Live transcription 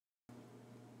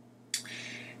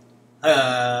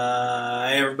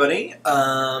Hi everybody.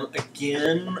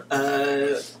 Again,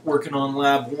 working on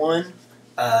Lab 1.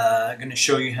 Going to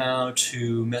show you how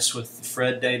to mess with the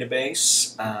FRED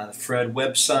database, the FRED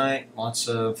website, lots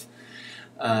of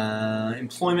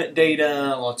employment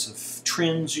data, lots of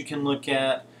trends you can look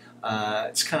at.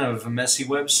 It's kind of a messy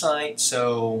website,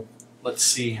 so let's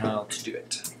see how to do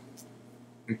it.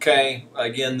 Okay,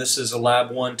 again, this is a Lab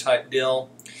 1 type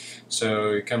deal.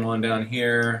 So you come on down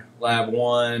here, Lab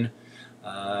 1.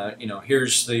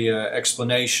 Here's the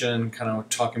explanation, kind of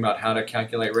talking about how to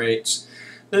calculate rates.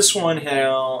 This one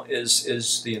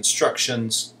is the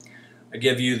instructions. I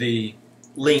give you the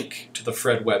link to the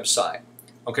FRED website.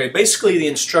 Okay, basically the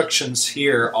instructions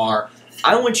here are,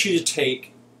 I want you to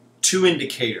take two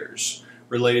indicators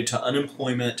related to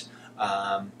unemployment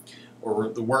or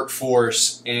the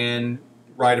workforce and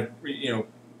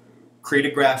create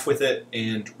a graph with it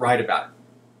and write about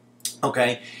it.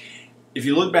 Okay. If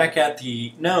you look back at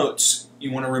the notes,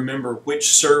 you want to remember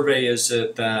which survey is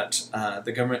it that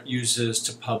the government uses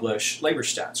to publish labor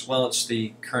stats. Well, it's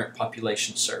the current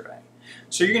population survey.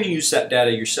 So you're going to use that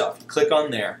data yourself. You click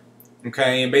on there,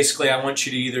 okay, and basically I want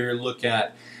you to either look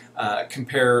at,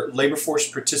 compare labor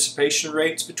force participation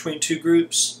rates between two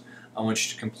groups, I want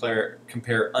you to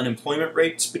compare unemployment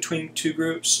rates between two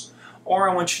groups, or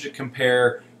I want you to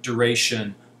compare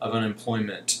duration of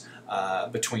unemployment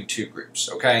between two groups.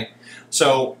 Okay,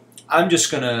 so I'm just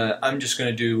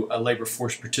gonna do a labor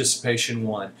force participation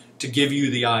one to give you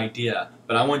the idea,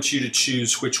 but I want you to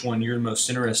choose which one you're most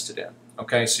interested in.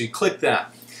 Okay, so you click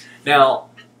that.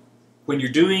 Now, when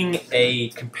you're doing a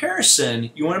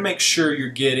comparison, you want to make sure you're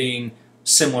getting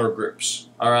similar groups.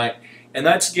 All right, and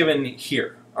that's given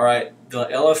here. All right, the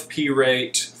LFP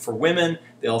rate for women,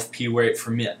 the LFP rate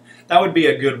for men. That would be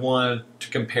a good one to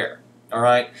compare. All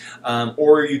right,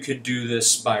 or you could do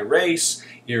this by race.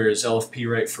 Here is LFP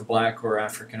rate for Black or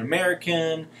African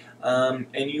American, and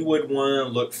you would want to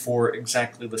look for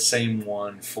exactly the same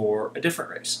one for a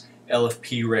different race.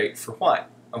 LFP rate for white.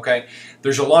 Okay,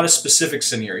 there's a lot of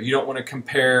specifics in here. You don't want to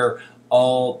compare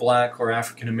all Black or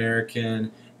African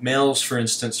American males, for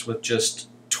instance, with just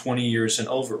 20 years and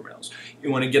over males.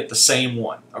 You want to get the same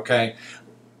one. Okay,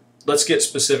 let's get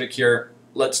specific here.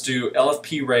 Let's do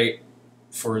LFP rate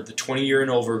for the 20-year and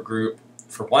over group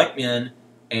for white men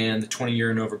and the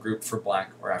 20-year and over group for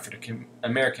Black or African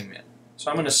American men. So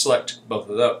I'm going to select both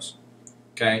of those.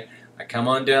 Okay, I come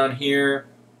on down here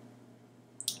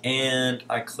and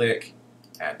I click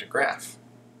Add to Graph.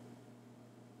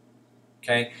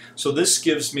 Okay, so this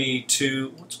gives me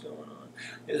what's going on?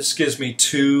 This gives me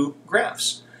two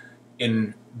graphs.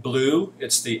 In blue,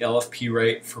 it's the LFP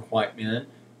rate for white men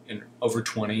in over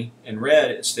 20. In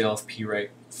red, it's the LFP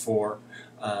rate for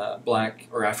Black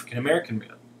or African American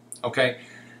men. Okay,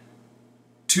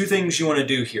 two things you want to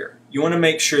do here. You want to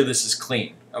make sure this is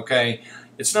clean. Okay,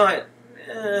 it's not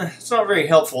very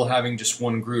helpful having just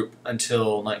one group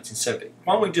until 1970.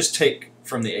 Why don't we just take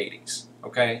from the 80s?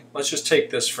 Okay, let's just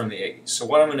take this from the 80s. So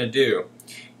what I'm going to do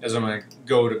is I'm going to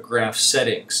go to Graph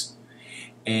Settings,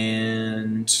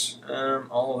 and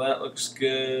all of that looks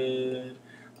good.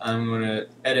 I'm going to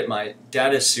edit my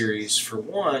data series for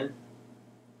one.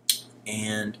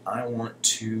 And I want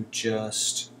to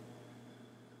just,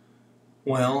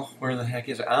 well, where the heck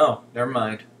is it? Oh, never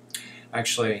mind.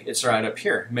 Actually, it's right up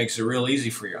here. It makes it real easy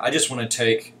for you. I just want to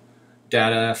take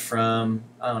data from,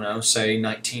 I don't know, say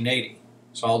 1980.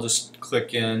 So I'll just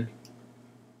click in.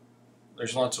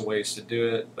 There's lots of ways to do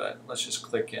it, but let's just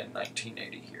click in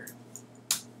 1980 here.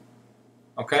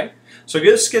 Okay, so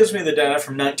this gives me the data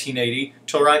from 1980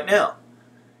 till right now.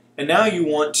 And now you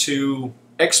want to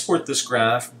export this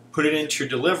graph, put it into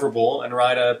your deliverable, and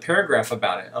write a paragraph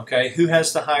about it. Okay, who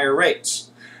has the higher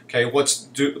rates? Okay, what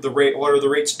are the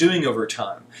rates doing over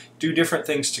time? Do different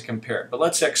things to compare. But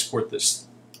let's export this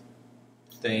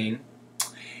thing,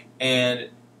 and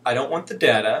I don't want the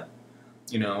data.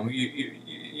 You know,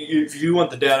 if you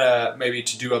want the data maybe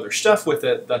to do other stuff with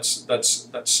it, that's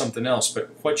something else. But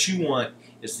what you want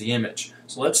is the image.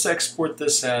 So let's export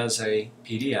this as a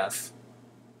PDF.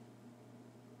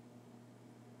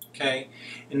 Okay,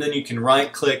 and then you can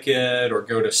right-click it or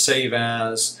go to Save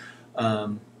As.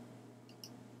 Let's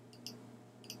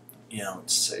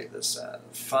save this as a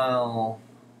file.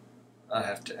 I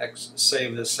have to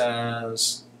save this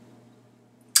as,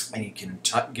 and you can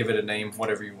give it a name,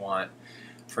 whatever you want.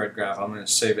 FRED graph. I'm going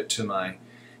to save it to my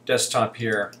desktop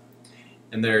here,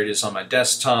 and there it is on my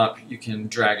desktop. You can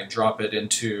drag and drop it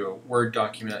into a Word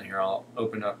document. Here, I'll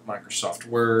open up Microsoft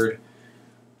Word.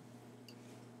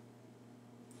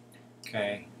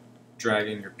 Okay, drag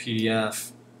in your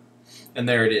PDF, and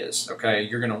there it is. Okay,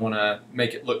 you're going to want to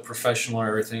make it look professional or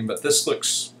everything, but this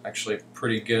looks actually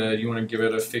pretty good. You want to give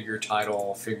it a figure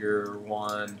title, figure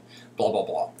 1, blah blah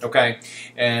blah. Okay,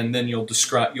 and then you'll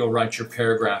write your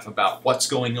paragraph about what's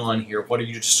going on here. What are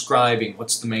you describing?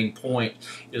 What's the main point?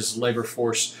 Is labor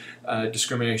force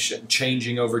discrimination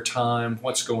changing over time?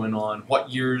 What's going on? What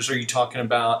years are you talking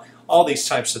about? All these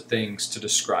types of things to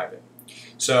describe it.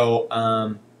 So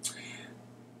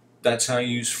that's how you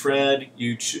use Fred.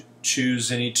 You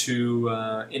choose any two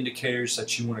indicators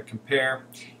that you want to compare,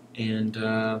 and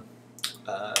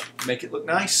make it look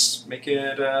nice, make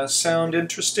it sound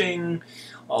interesting,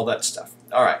 all that stuff.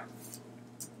 All right,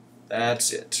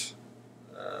 that's it.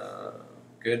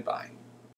 Goodbye.